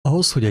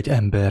Ahhoz, hogy egy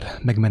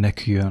ember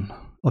megmeneküljön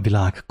a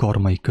világ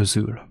karmai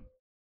közül,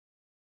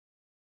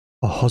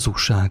 a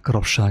hazugság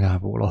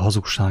rabságából, a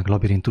hazugság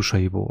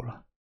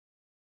labirintusaiból,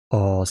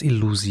 az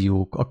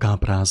illúziók, a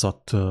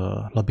káprázat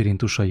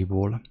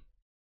labirintusaiból,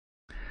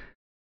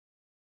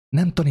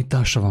 nem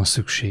tanításra van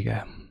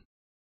szüksége.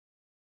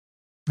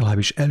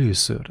 Legalábbis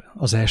először,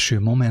 az első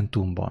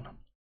momentumban,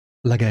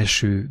 a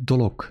legelső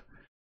dolog,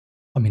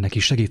 ami neki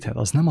segíthet,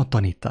 az nem a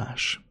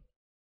tanítás,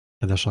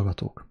 kedves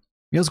hallgatók.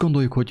 Mi azt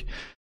gondoljuk, hogy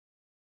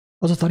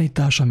az a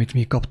tanítás, amit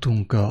mi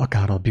kaptunk,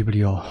 akár a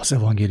Biblia, az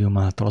evangélium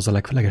által, az a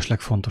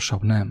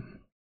legfontosabb,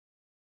 nem.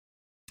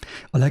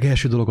 A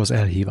legelső dolog az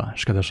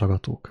elhívás, kedves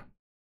hallgatók.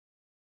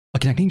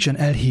 Akinek nincsen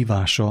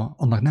elhívása,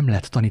 annak nem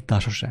lehet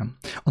tanítása sem.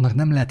 Annak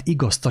nem lehet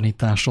igaz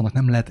tanítása, annak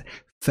nem lehet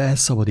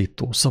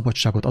felszabadító,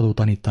 szabadságot adó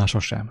tanítása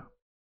sem.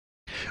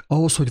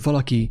 Ahhoz, hogy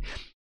valaki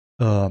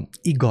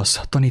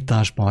igaz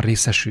tanításban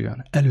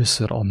részesüljön,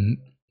 először a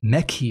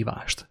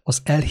meghívást,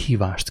 az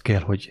elhívást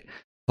kell, hogy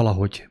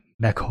valahogy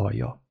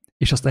meghallja,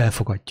 és azt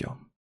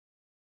elfogadja.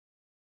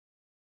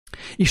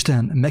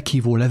 Isten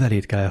meghívó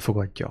levelét kell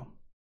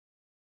elfogadja.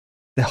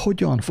 De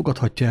hogyan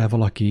fogadhatja el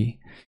valaki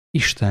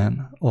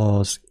Isten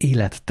az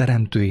élet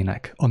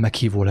teremtőjének a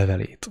meghívó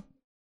levelét?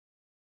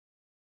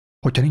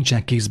 Hogyha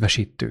nincsen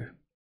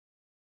kézbesítő.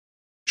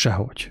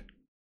 Sehogy.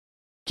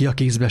 Ki a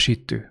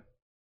kézbesítő?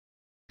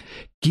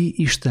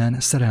 Ki Isten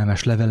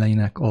szerelmes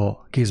leveleinek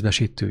a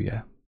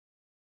kézbesítője?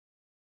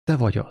 Te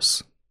vagy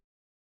az.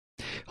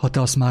 Ha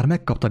te azt már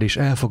megkaptad és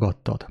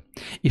elfogadtad,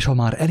 és ha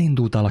már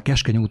elindultál a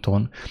keskeny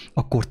úton,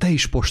 akkor te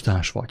is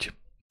postás vagy,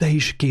 te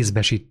is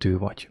kézbesítő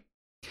vagy.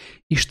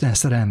 Isten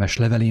szerelmes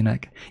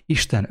levelének,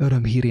 Isten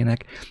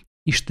örömhírének,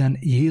 Isten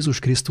Jézus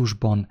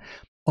Krisztusban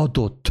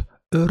adott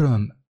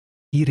öröm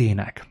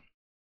hírének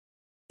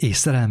és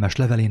szerelmes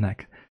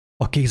levelének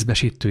a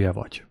kézbesítője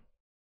vagy.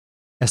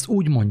 Ezt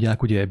úgy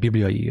mondják, ugye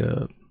bibliai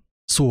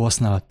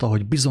szóhasználattal,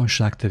 hogy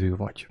bizonyságtevő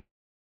vagy.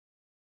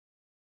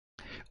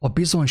 A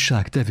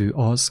bizonyságtevő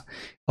az,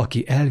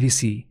 aki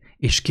elviszi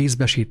és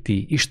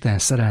kézbesíti Isten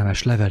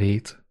szerelmes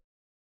levelét,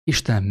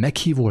 Isten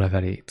meghívó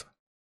levelét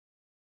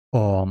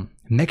a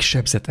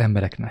megsebzett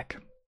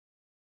embereknek,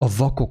 a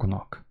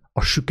vakoknak,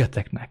 a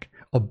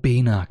süketeknek, a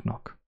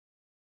bénáknak,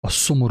 a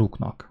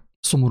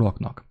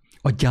szomorúaknak,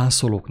 a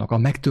gyászolóknak, a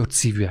megtört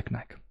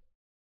szívűeknek.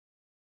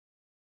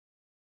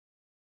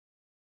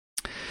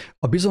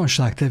 A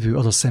bizonyságtevő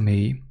az a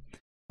személy,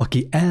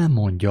 aki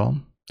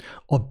elmondja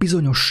a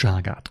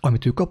bizonyosságát,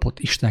 amit ő kapott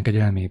Isten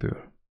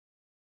kegyelméből.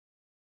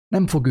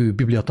 Nem fog ő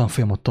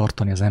bibliatanfolyamot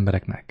tartani az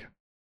embereknek,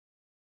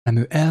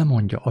 hanem ő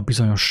elmondja a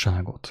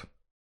bizonyosságot,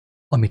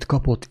 amit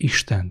kapott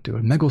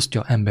Istentől,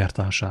 megosztja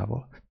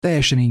embertársával,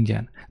 teljesen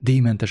ingyen,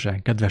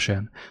 díjmentesen,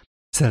 kedvesen,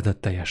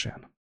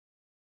 szeretetteljesen.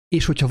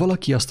 És hogyha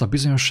valaki azt a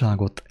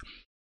bizonyosságot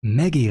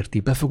megérti,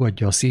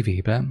 befogadja a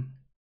szívébe,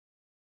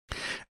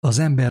 az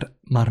ember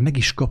már meg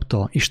is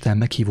kapta Isten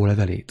meghívó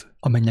levelét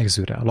a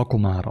mennyegzőre, a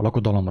lakomára, a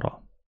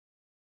lakodalomra,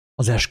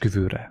 az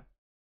esküvőre,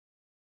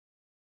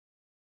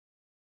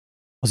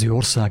 az ő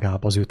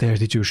országába, az ő teljes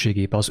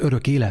dicsőségébe, az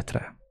örök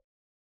életre.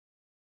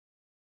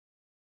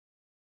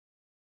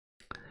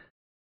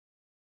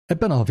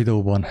 Ebben a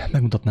videóban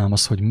megmutatnám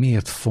azt, hogy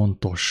miért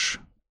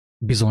fontos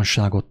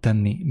bizonyságot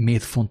tenni,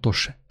 miért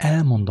fontos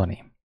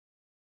elmondani.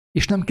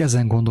 És nem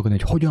kezden gondolkodni,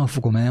 hogy hogyan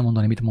fogom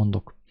elmondani, mit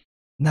mondok.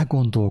 Ne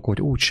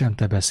gondolkodj, úgysem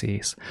te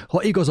beszélsz.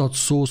 Ha igazat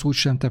szólsz,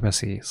 úgysem te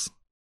beszélsz.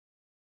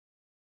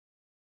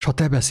 És ha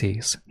te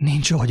beszélsz,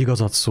 nincs, ahogy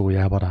igazat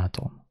szóljál,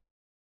 barátom.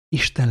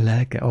 Isten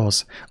lelke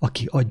az,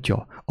 aki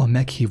adja a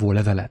meghívó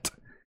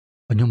levelet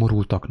a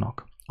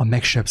nyomorultaknak, a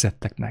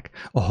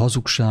megsebzetteknek, a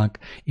hazugság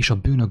és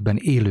a bűnökben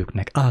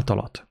élőknek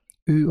általad.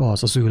 Ő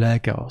az ő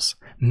lelke az.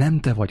 Nem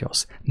te vagy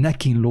az. Ne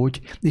kínlódj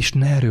és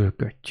ne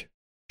erőlködj.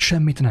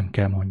 Semmit nem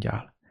kell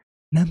mondjál.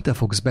 Nem te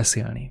fogsz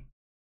beszélni.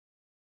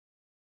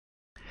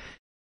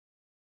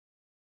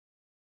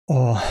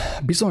 A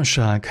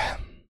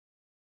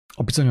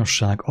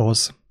bizonyosság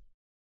az,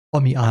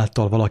 ami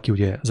által valaki,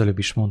 ugye az előbb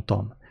is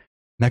mondtam,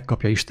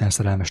 megkapja Isten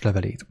szerelmes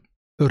levelét,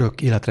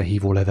 örök életre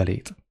hívó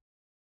levelét,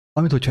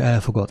 amit, hogyha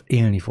elfogad,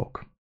 élni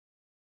fog,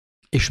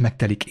 és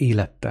megtelik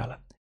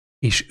élettel,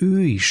 és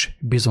ő is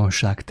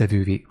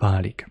bizonyságtevővé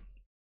válik,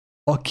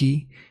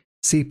 aki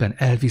szépen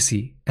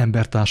elviszi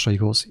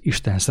embertársaihoz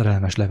Isten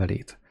szerelmes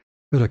levelét,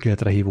 örök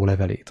életre hívó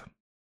levelét.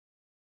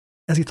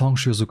 Ez itt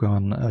hangsúlyozzuk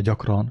olyan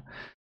gyakran,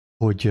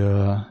 hogy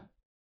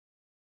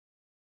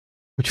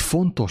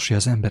fontos, hogy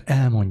az ember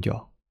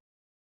elmondja.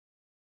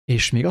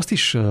 És még azt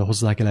is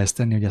hozzá kell ezt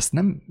tenni, hogy ezt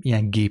nem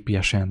ilyen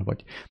gépiesen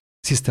vagy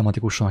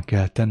szisztematikusan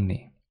kell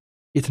tenni.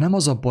 Itt nem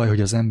az a baj,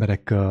 hogy az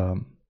emberek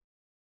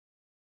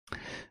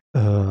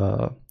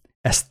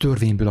ezt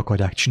törvényből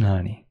akarják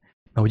csinálni.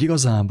 Mert hogy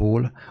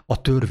igazából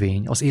a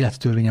törvény, az élet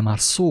törvénye már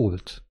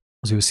szólt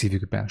az ő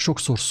szívükben.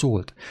 Sokszor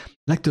szólt.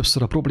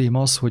 Legtöbbször a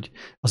probléma az, hogy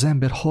az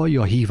ember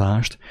hallja a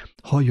hívást,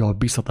 hallja a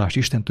biztatást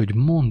Istentől, hogy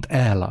mondd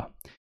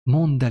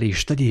el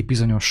és tegyél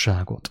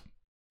bizonyosságot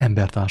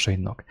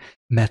embertársaidnak.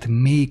 Mert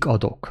még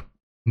adok.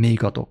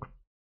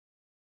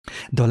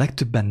 De a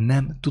legtöbben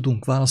nem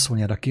tudunk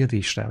válaszolni erre a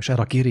kérdésre, és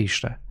erre a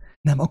kérésre.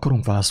 Nem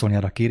akarunk válaszolni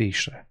erre a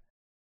kérésre.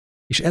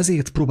 És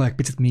ezért próbáljuk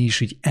picit mi is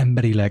így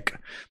emberileg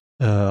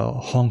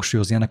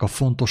hangsúlyozni ennek a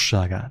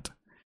fontosságát.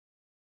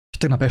 És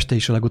tegnap este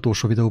is a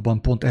legutolsó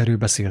videóban pont erről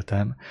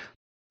beszéltem,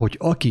 hogy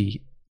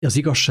aki az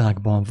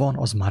igazságban van,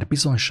 az már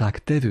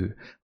bizonyságtevő,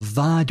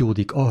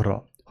 vágyódik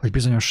arra, hogy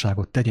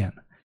bizonyosságot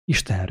tegyen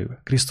Istenről,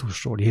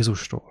 Krisztusról,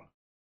 Jézusról.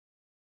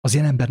 Az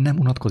ilyen ember nem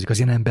unatkozik, az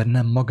ilyen ember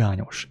nem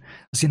magányos,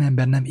 az ilyen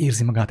ember nem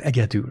érzi magát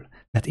egyedül,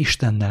 mert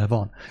Istennel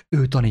van,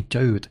 ő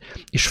tanítja őt,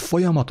 és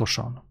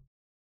folyamatosan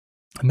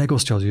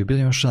megosztja az ő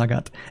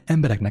bizonyosságát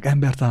embereknek,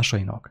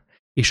 embertársainak,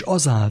 és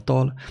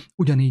azáltal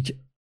ugyanígy,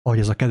 ahogy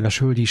ez a kedves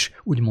hölgy is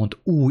úgymond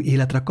új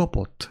életre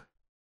kapott,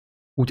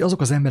 úgy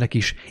azok az emberek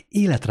is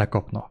életre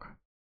kapnak.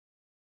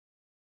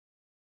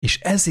 És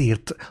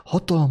ezért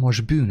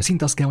hatalmas bűn,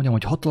 szinte azt kell mondjam,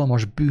 hogy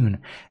hatalmas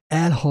bűn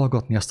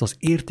elhallgatni azt az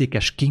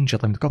értékes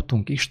kincset, amit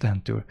kaptunk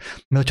Istentől.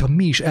 Mert ha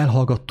mi is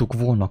elhallgattuk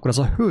volna, akkor az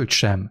a hölgy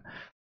sem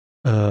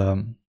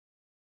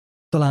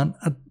talán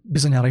hát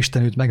bizonyára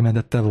Isten őt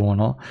megmentette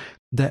volna,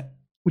 de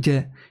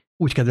ugye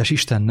úgy kedves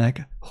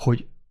Istennek,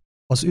 hogy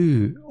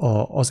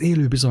az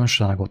élő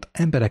bizonyságot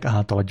emberek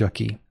által adja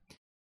ki,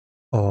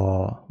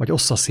 vagy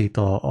ossza szét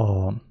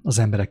az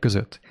emberek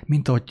között,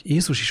 mint ahogy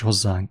Jézus is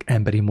hozzánk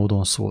emberi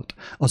módon szólt.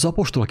 Az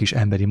apostolok is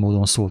emberi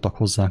módon szóltak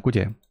hozzánk,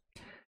 ugye?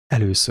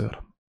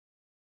 Először.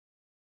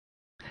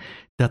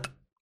 Tehát,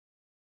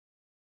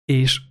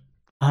 és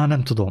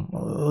nem tudom,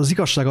 az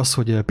igazság az,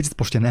 hogy picit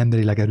most ilyen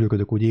emberileg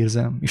erőlködök, úgy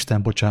érzem,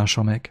 Isten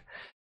bocsássa meg,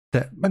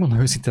 de megmondom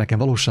őszintén, nekem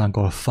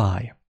valósággal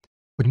fáj,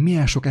 hogy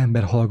milyen sok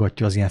ember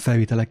hallgatja az ilyen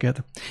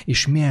felvételeket,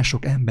 és milyen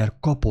sok ember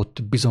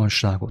kapott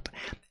bizonyságot,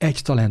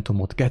 1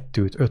 talentumot,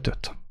 2,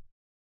 5,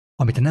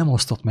 amit nem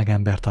osztott meg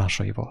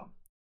embertársaival.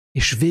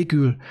 És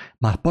végül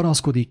már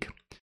panaszkodik,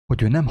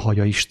 hogy ő nem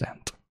hallja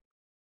Istent.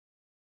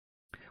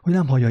 Hogy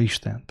nem hallja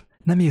Istent.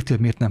 Nem érti,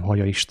 hogy miért nem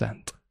hallja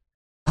Istent.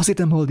 Azért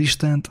nem hallod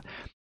Istent,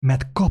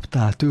 mert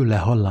kaptál tőle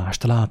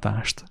hallást,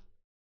 látást,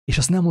 és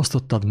azt nem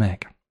osztottad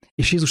meg.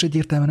 És Jézus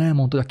egyértelműen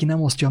elmondta, hogy aki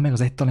nem osztja meg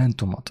az 1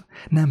 talentumot,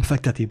 nem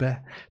fekteti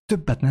be,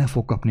 többet nem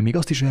fog kapni, még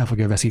azt is el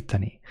fogja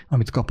veszíteni,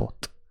 amit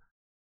kapott.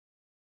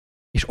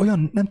 És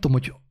olyan, nem tudom,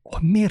 hogy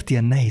miért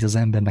ilyen nehéz az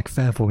embernek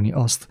felfogni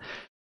azt,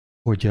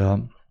 hogy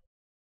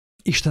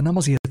Isten nem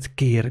azért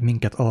kér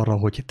minket arra,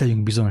 hogy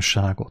tegyünk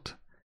bizonyságot,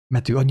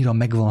 mert ő annyira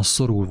meg van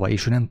szorulva,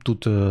 és ő nem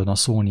tudna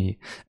szólni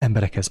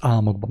emberekhez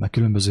álmokban, meg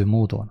különböző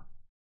módon,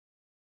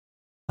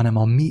 hanem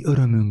a mi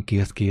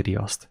örömünkért kéri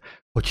azt,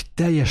 hogy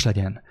teljes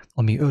legyen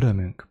a mi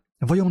örömünk.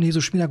 Vajon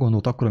Jézus mire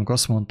gondolt akkor, amikor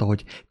azt mondta,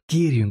 hogy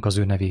kérjünk az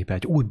ő nevébe?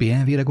 Egy új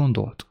BMW-re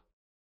gondolt?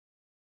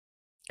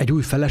 Egy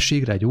új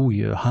feleségre, egy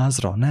új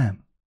házra?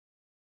 Nem.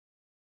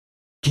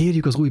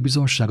 Kérjük az új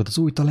bizonságot, az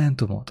új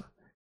talentumot,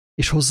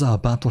 és hozzá a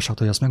bátorságot,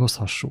 hogy azt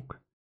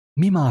megoszthassuk.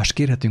 Mi mást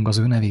kérhetünk az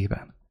ő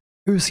nevében?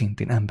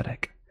 Őszintén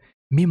emberek.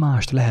 Mi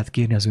mást lehet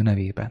kérni az ő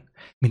nevében,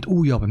 mint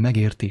újabb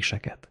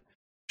megértéseket,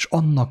 és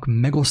annak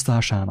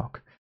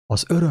megosztásának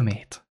az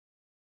örömét.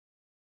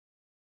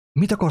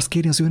 Mit akarsz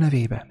kérni az ő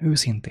nevében?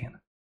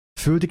 Őszintén.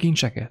 Földi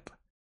kincseket?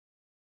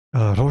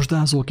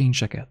 Rozsdázó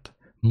kincseket?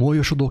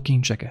 Molyosodó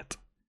kincseket?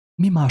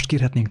 Mi mást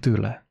kérhetnénk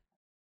tőle,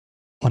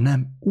 ha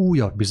nem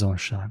újabb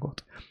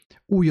bizonságot?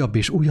 Újabb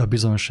és újabb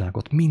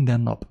bizonságot,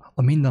 minden nap,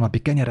 a mindennapi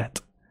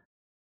kenyeret,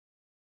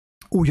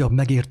 újabb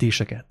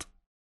megértéseket,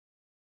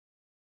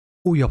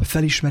 újabb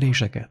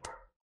felismeréseket,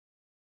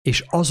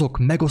 és azok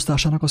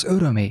megosztásának az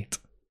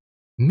örömét.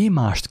 Mi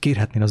mást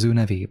kérhetnél az ő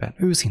nevében?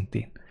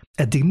 Őszintén.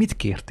 Eddig mit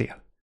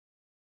kértél?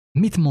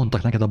 Mit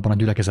mondtak neked abban a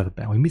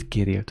gyülekezetben, hogy mit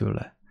kérjél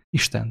tőle?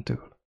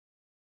 Istentől.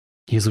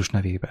 Jézus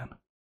nevében.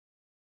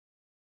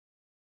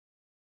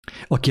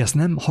 Aki ezt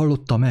nem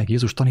hallotta meg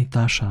Jézus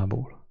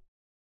tanításából,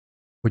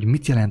 hogy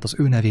mit jelent az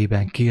ő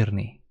nevében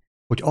kérni,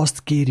 hogy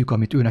azt kérjük,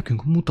 amit ő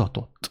nekünk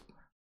mutatott.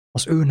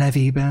 Az ő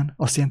nevében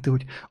azt jelenti,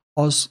 hogy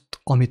azt,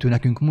 amit ő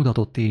nekünk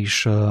mutatott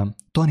és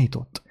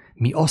tanított,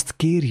 mi azt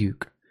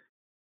kérjük.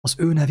 Az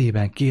ő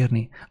nevében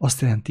kérni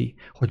azt jelenti,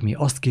 hogy mi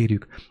azt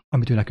kérjük,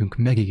 amit ő nekünk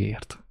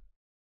megígért.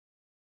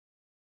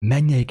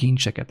 Mennyei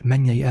kincseket,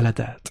 mennyei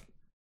eledelt,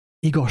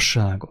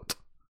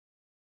 igazságot,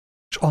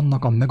 és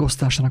annak a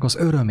megosztásának az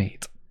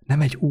örömét,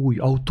 nem egy új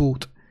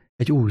autót,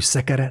 egy új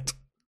szekeret,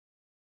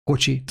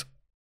 kocsit,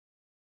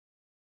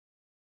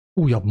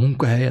 újabb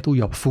munkahelyet,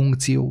 újabb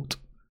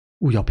funkciót,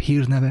 újabb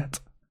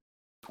hírnevet,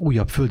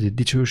 újabb földi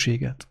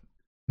dicsőséget.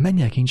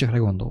 Mennyei kincsekre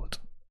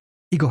gondolt?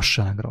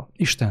 Igazságra,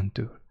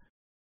 Istentől,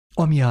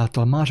 ami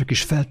által mások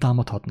is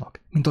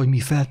feltámadhatnak, mint ahogy mi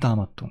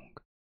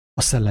feltámadtunk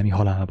a szellemi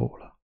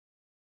halálból.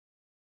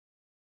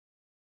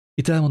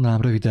 Itt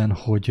elmondanám röviden,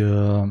 hogy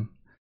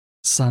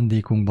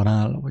szándékunkban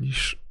áll,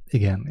 vagyis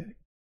igen,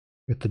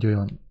 jött egy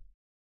olyan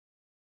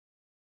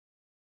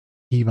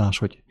hívás,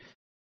 hogy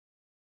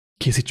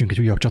készítsünk egy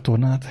újabb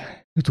csatornát,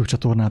 YouTube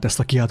csatornát, ezt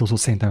a kiáltózót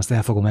szerintem ezt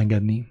el fogom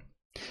engedni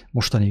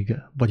mostanig,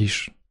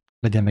 vagyis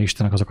legyen meg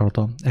Istennek az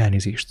akarata,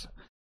 elnézést.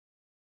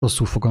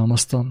 rosszul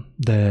fogalmaztam,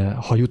 de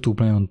ha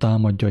YouTube nagyon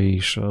támadja,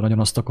 és nagyon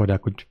azt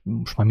akarják, hogy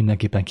most már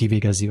mindenképpen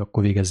kivégezzék,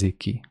 akkor végezzék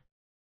ki.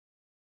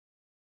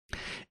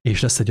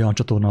 És lesz egy olyan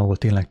csatorna, ahol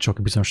tényleg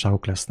csak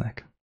bizonságok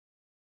lesznek.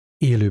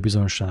 Élő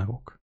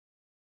bizonságok.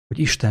 Hogy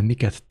Isten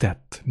miket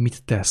tett,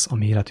 mit tesz a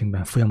mi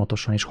életünkben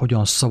folyamatosan, és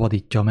hogyan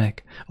szabadítja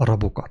meg a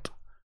rabokat.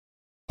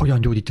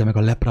 Hogyan gyógyítja meg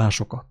a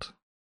leprásokat.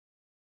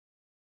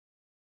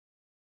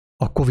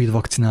 A Covid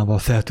vakcinával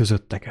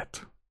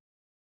fertőzötteket.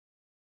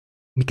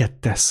 Miket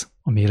tesz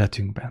a mi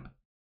életünkben.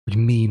 Hogy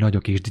mi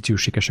nagyok és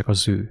dicsőségesek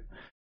az ő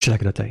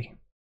cselekedetei.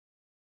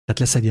 Tehát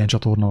lesz egy ilyen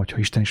csatorna, hogyha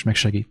Isten is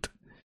megsegít,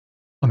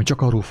 ami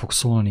csak arról fog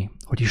szólni,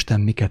 hogy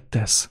Isten miket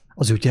tesz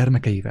az ő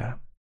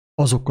gyermekeivel,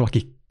 azokkal,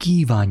 akik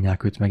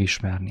kívánják őt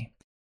megismerni,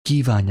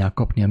 kívánják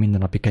kapni a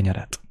mindennapi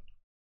kenyeret.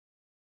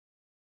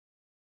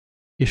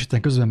 És itt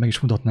közben meg is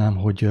mutatnám,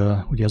 hogy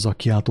ugye ez a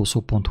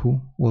kiáltószó.hu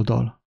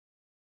oldal,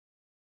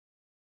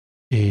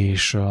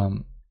 és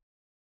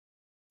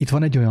itt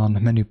van egy olyan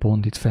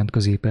menüpont itt fent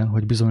középen,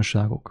 hogy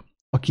bizonyságok.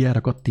 Aki erre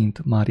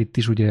kattint, már itt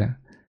is ugye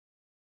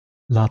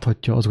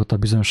láthatja azokat a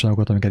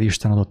bizonyságokat, amiket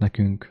Isten adott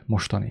nekünk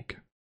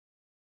mostanig.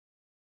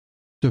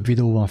 Több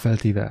videó van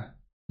feltéve,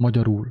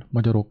 magyarul,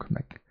 magyarok,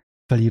 meg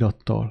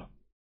felirattal,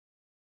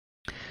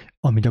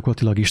 ami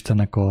gyakorlatilag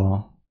Istennek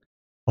a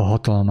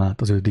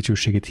hatalmát, az ő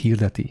dicsőségét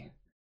hirdeti,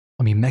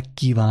 ami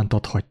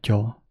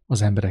megkívántathatja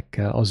az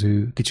emberekkel az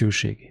ő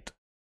dicsőségét.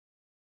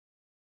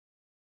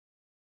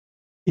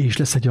 És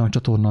lesz egy olyan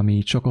csatorna,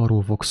 ami csak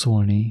arról fog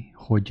szólni,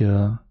 hogy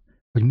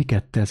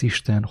miket tesz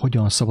Isten,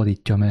 hogyan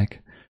szabadítja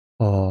meg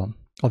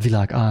a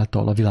világ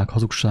által, a világ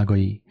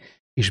hazugságai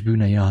és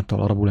bűnei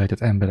által a rabul ejtett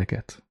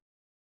embereket.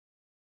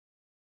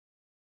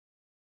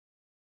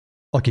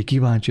 Aki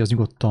kíváncsi, az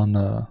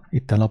nyugodtan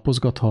itten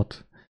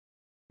lapozgathat.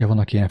 Ja,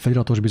 vannak ilyen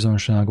feliratos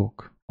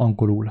bizonyságok,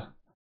 angolul,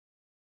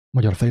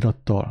 magyar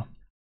felirattal,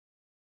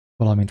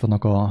 valamint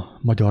vannak a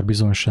magyar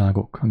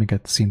bizonyságok,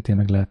 amiket szintén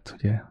meg lehet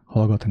ugye,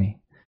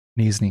 hallgatni,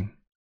 nézni.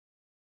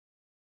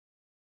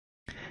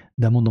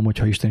 De mondom, hogy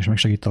ha Isten is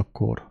megsegít,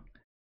 akkor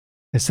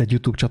ez egy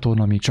YouTube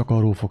csatorna, ami csak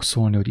arról fog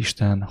szólni, hogy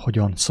Isten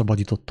hogyan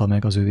szabadította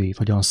meg az övéit,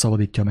 hogyan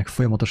szabadítja meg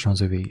folyamatosan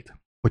az övéit,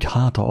 hogy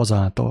háta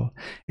azáltal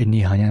egy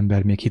néhány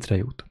ember még hitre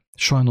jut.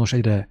 Sajnos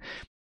egyre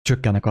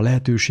csökkennek a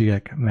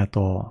lehetőségek, mert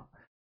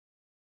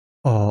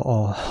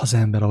az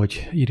ember,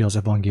 ahogy írja az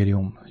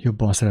evangélium,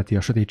 jobban szereti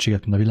a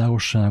sötétséget, mint a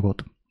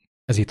világosságot,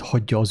 ezért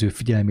hagyja az ő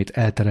figyelmét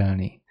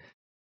elterelni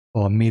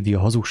a média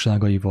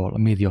hazugságaival, a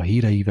média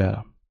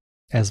híreivel.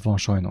 Ez van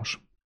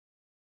sajnos.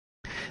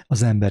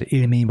 Az ember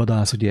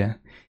élményvadász, ugye,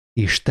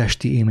 és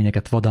testi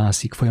élményeket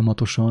vadászik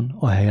folyamatosan,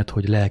 ahelyett,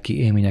 hogy lelki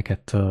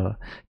élményeket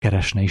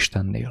keresne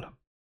Istennél.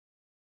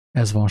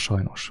 Ez van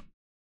sajnos.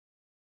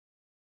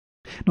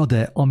 Na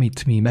de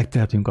amit mi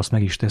megtehetünk, azt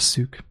meg is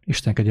tesszük,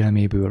 Isten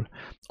kegyelméből.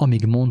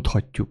 Amíg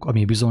mondhatjuk a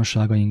mi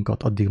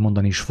bizonságainkat, addig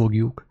mondani is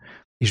fogjuk,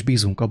 és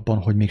bízunk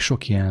abban, hogy még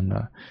sok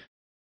ilyen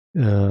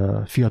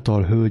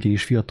fiatal hölgy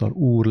és fiatal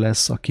úr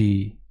lesz,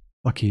 akik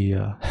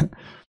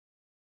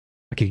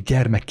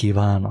gyermekké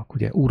válnak,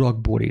 ugye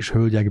urakból és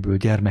hölgyekből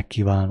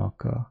gyermekké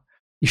válnak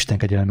Isten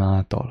kegyelme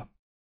által.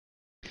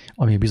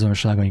 A mi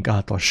bizonságaink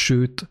által,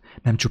 sőt,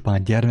 nem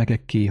csupán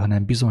gyermekekké,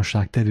 hanem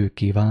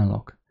bizonságtevőkké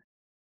válnak.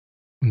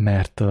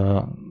 Mert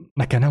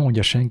nekem nem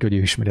mondja senki, hogy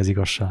ő ismeri az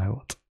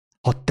igazságot.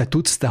 Ha te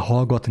tudsz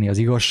hallgatni az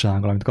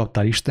igazsággal, amit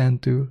kaptál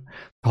Istentől,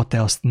 ha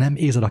te azt nem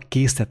érzed a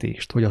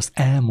késztetést, hogy azt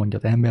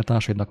elmondjad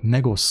embertársaidnak,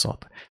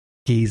 megosszad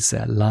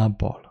kézzel,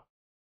 lábbal,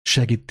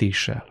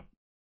 segítéssel,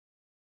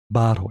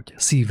 bárhogy,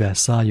 szívvel,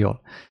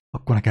 szájjal,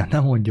 akkor nekem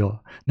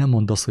nem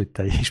mondd azt, hogy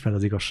te ismered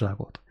az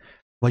igazságot.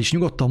 Vagyis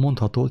nyugodtan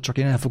mondhatod, csak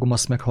én el fogom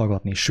azt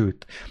meghallgatni,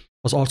 sőt,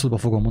 az arcodba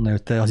fogom mondani,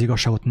 hogy te az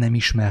igazságot nem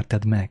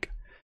ismerted meg.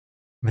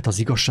 Mert az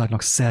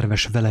igazságnak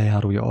szerves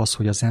velejárója az,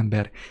 hogy az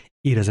ember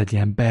érez egy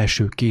ilyen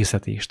belső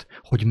készítést,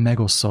 hogy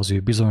megossza az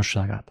ő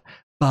bizonságát,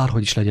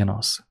 bárhogy is legyen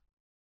az.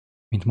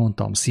 Mint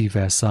mondtam,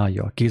 szívvel,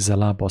 szájjal, kézzel,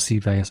 lábbal,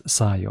 szívvel,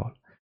 szájjal,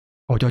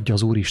 ahogy adja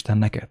az Úristen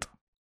neked.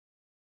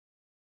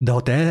 De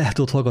ha te el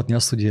tudod hallgatni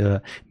azt, hogy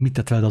mit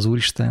tett veled az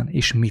Úristen,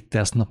 és mit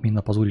tesz nap mint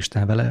nap az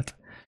Úristen veled,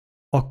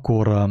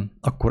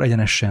 akkor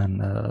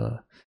egyenesen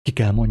ki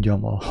kell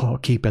mondjam a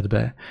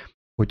képedbe,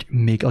 hogy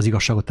még az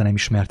igazságot te nem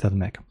ismerted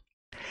meg.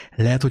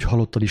 Lehet, hogy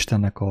hallottad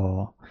Istennek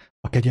a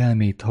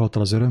kegyelmét,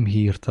 hallottad az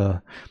örömhírt,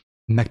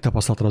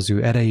 megtapasztaltad az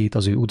ő erejét,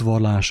 az ő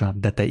udvarlását,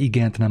 de te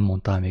igent nem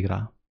mondtál még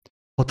rá.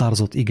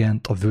 Határozott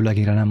igent a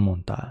vőlegényre nem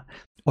mondtál.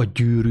 A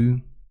gyűrű,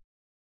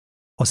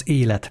 az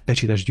élet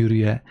pecsétes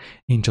gyűrűje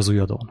nincs az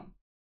ujjadon.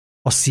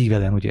 A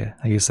szíveden, ugye,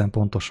 egészen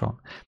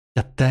pontosan.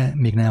 Tehát te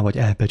még nem vagy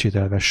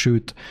elpecsételve,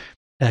 sőt,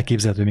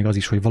 elképzelhető még az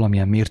is, hogy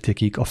valamilyen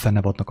mértékig a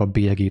fennebadnak a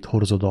bélyegét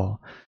hordozod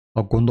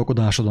a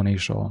gondolkodásodon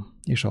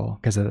és a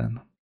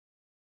kezeden.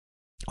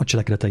 A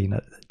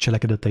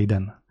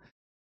cselekedeteiden.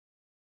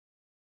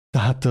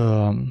 Tehát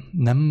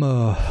nem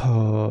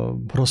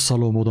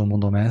rosszalló módon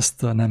mondom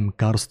ezt, nem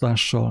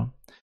károsztatással,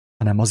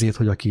 hanem azért,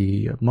 hogy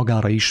aki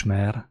magára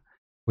ismer,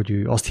 hogy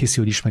ő azt hiszi,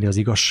 hogy ismeri az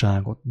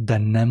igazságot, de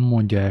nem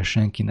mondja el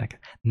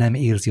senkinek, nem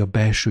érzi a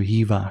belső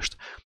hívást,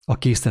 a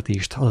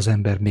késztetést az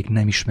ember még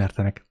nem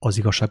ismerte meg az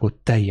igazságot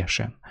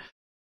teljesen,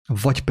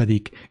 vagy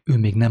pedig ő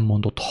még nem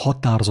mondott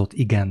határozott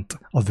igent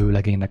a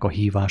vőlegénynek a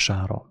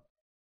hívására.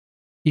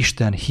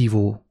 Isten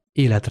hívó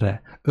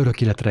életre,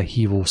 örök életre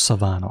hívó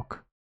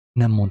szavának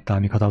nem mondtál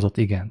még határozott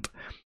igent,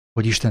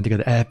 hogy Isten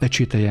téged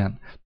elpecsételjen,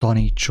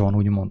 tanítson,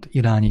 úgymond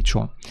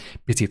irányítson,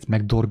 picit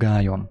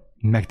megdorgáljon,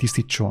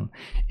 megtisztítson,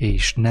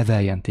 és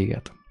neveljen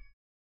téged.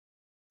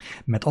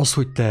 Mert az,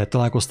 hogy te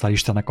találkoztál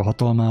Istennek a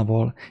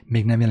hatalmával,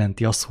 még nem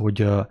jelenti azt,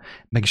 hogy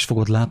meg is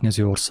fogod látni az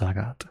ő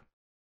országát.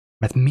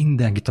 Mert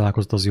mindenki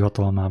találkozott az ő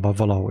hatalmával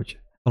valahogy,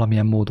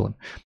 valamilyen módon.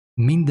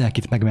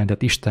 Mindenkit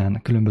megmentett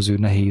Isten különböző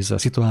nehéz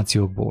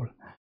szituációkból,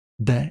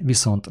 de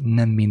viszont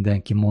nem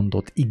mindenki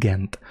mondott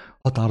igent,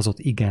 határozott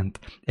igent,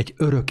 egy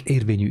örök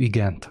érvényű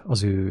igent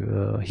az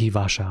ő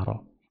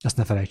hívására. Ezt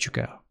ne felejtsük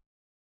el.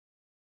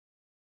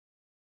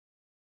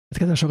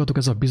 Kedves hallgatók,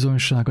 ez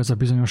a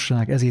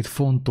bizonyosság ezért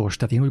fontos.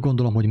 Tehát én úgy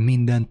gondolom, hogy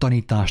minden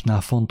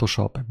tanításnál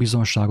fontosabb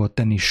bizonyságot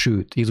tenni,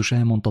 sőt, Jézus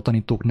elmondta, a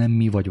tanítók nem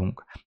mi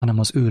vagyunk, hanem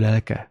az ő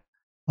lelke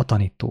a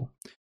tanító.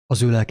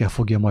 Az ő lelke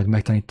fogja majd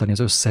megtanítani az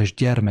összes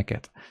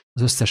gyermeket,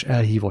 az összes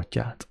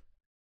elhívottját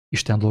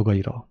Isten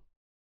dolgaira.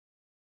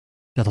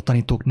 Tehát a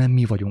tanítók nem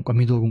mi vagyunk, a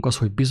mi dolgunk az,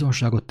 hogy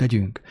bizonyságot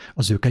tegyünk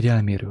az ő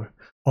kegyelméről,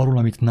 arról,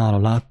 amit nála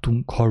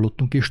láttunk,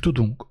 hallottunk és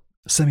tudunk,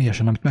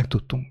 személyesen, amit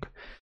megtudtunk.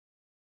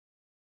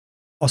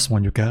 Azt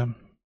mondjuk el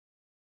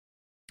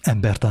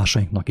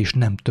embertársainknak is,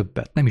 nem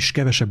többet, nem is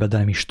kevesebbet, de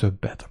nem is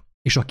többet.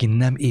 És aki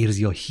nem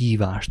érzi a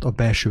hívást, a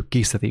belső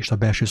késztetést, a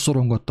belső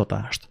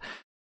szorongattatást,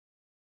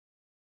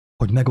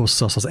 hogy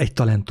megossza azt az 1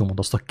 talentumot,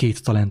 azt a 2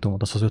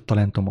 talentumot, azt az 5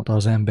 talentumot,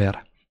 az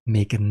ember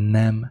még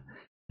nem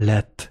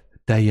lett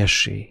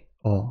teljessé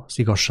az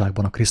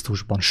igazságban, a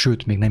Krisztusban,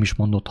 sőt, még nem is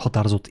mondott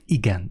határozott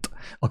igent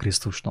a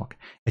Krisztusnak,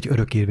 egy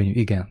örökérvényű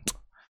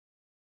igent.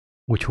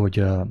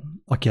 Úgyhogy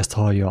aki ezt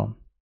hallja,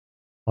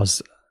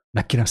 az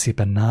meg kérem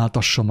szépen ne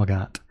áltassa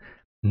magát,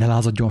 ne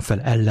lázadjon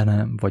fel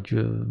ellenem,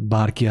 vagy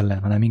bárki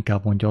ellen, hanem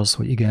inkább mondja az,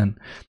 hogy igen,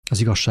 az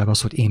igazság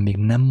az, hogy én még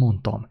nem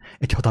mondtam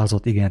egy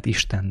határozott igent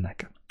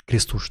Istennek,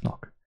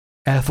 Krisztusnak.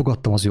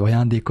 Elfogadtam az ő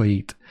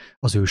ajándékait,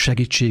 az ő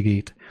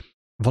segítségét,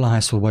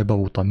 valahányszor bajba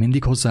voltam,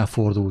 mindig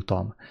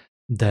hozzáfordultam,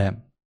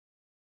 de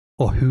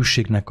a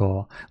hűségnek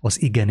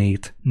az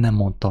igenét nem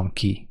mondtam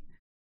ki.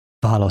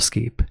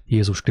 Válaszkép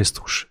Jézus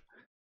Krisztus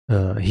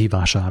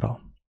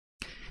hívására.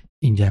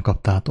 Ingyen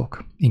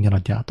kaptátok, ingyen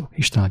adjátok.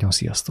 Isten áldjon,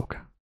 sziasztok!